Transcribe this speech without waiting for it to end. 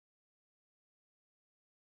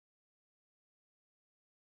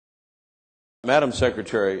Madam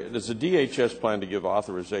Secretary, does the DHS plan to give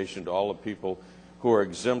authorization to all the people who are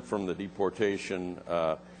exempt from the deportation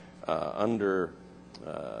under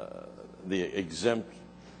the exempt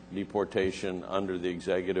deportation under the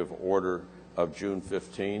executive order of June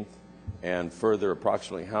 15th? And further,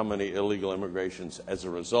 approximately how many illegal immigrations as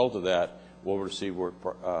a result of that will receive work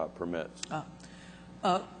permits?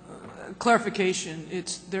 Clarification,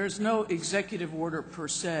 there's no executive order per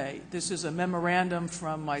se. This is a memorandum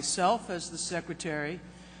from myself as the Secretary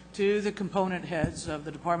to the component heads of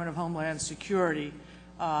the Department of Homeland Security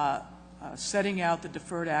setting out the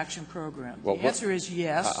deferred action program. Well, the answer is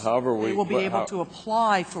yes. However, they will be able to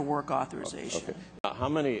apply for work authorization. Okay. How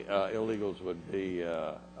many illegals would be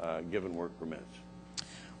given work permits?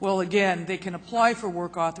 Well, again, they can apply for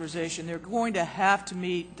work authorization. They're going to have to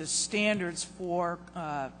meet the standards for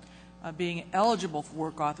being eligible for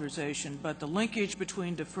work authorization, but the linkage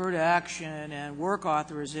between deferred action and work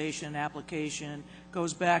authorization application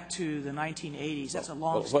goes back to the 1980s. That's a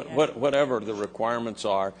long standing. Whatever the requirements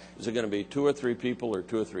are, is it going to be 2 or 3 people or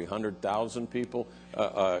 200,000 or 300,000 people?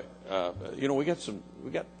 You know, we got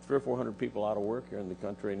 300 or 400 people out of work here in the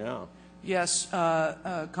country now. Yes,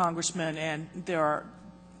 Congressman, and there are.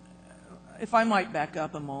 If I might back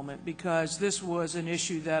up a moment, because this was an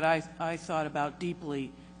issue that I thought about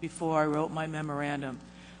deeply before I wrote my memorandum,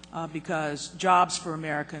 because jobs for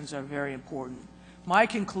Americans are very important. My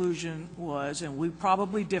conclusion was, and we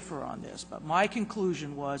probably differ on this, but my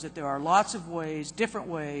conclusion was that there are lots of ways, different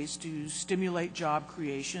ways to stimulate job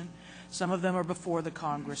creation. Some of them are before the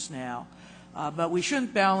Congress now. But we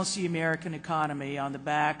shouldn't balance the American economy on the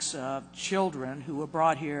backs of children who were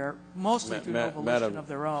brought here mostly through no volition of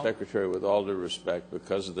their own. Madam Secretary, with all due respect,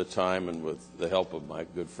 because of the time and with the help of my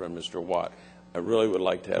good friend Mr. Watt, I really would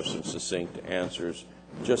like to have some succinct answers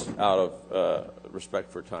just out of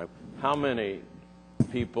respect for time. How many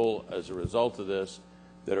people, as a result of this,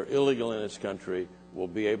 that are illegal in this country will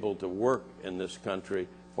be able to work in this country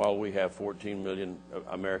while we have 14 million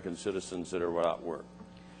American citizens that are without work?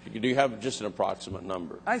 Do you have just an approximate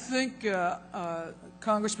number? I think,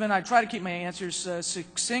 Congressman, I try to keep my answers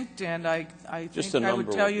succinct, and I think I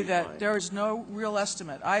would tell you that there is no real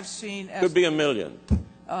estimate. I've seen estimates. Could be 1 million.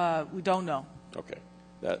 We don't know. Okay.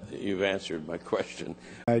 You've answered my question.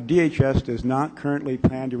 DHS does not currently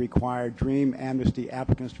plan to require DREAM Amnesty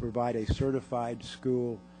applicants to provide a certified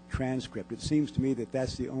school transcript. It seems to me that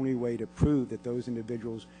that's the only way to prove that those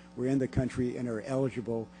individuals were in the country and are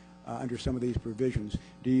eligible under some of these provisions.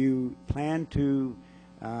 Do you plan to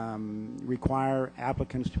require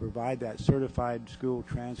applicants to provide that certified school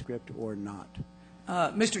transcript or not?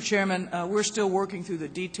 Mr. Chairman, we're still working through the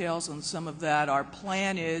details on some of that. Our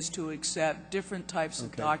plan is to accept different types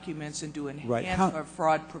of documents and to enhance our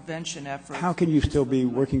fraud prevention efforts. How can you still be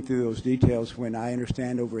working through those details when I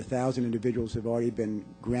understand over 1,000 individuals have already been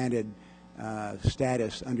granted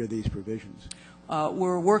status under these provisions?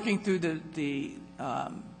 We're working through the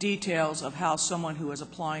details of how someone who is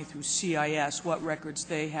applying through CIS, what records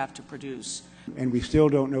they have to produce. And we still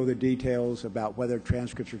don't know the details about whether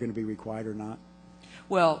transcripts are going to be required or not?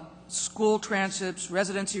 Well, school transcripts,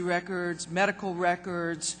 residency records, medical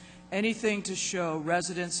records, anything to show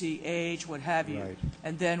residency, age, what have you. Right.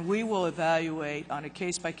 And then we will evaluate on a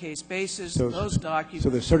case-by-case basis those documents. So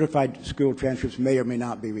the certified school transcripts may or may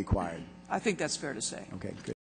not be required? I think that's fair to say. Okay, good.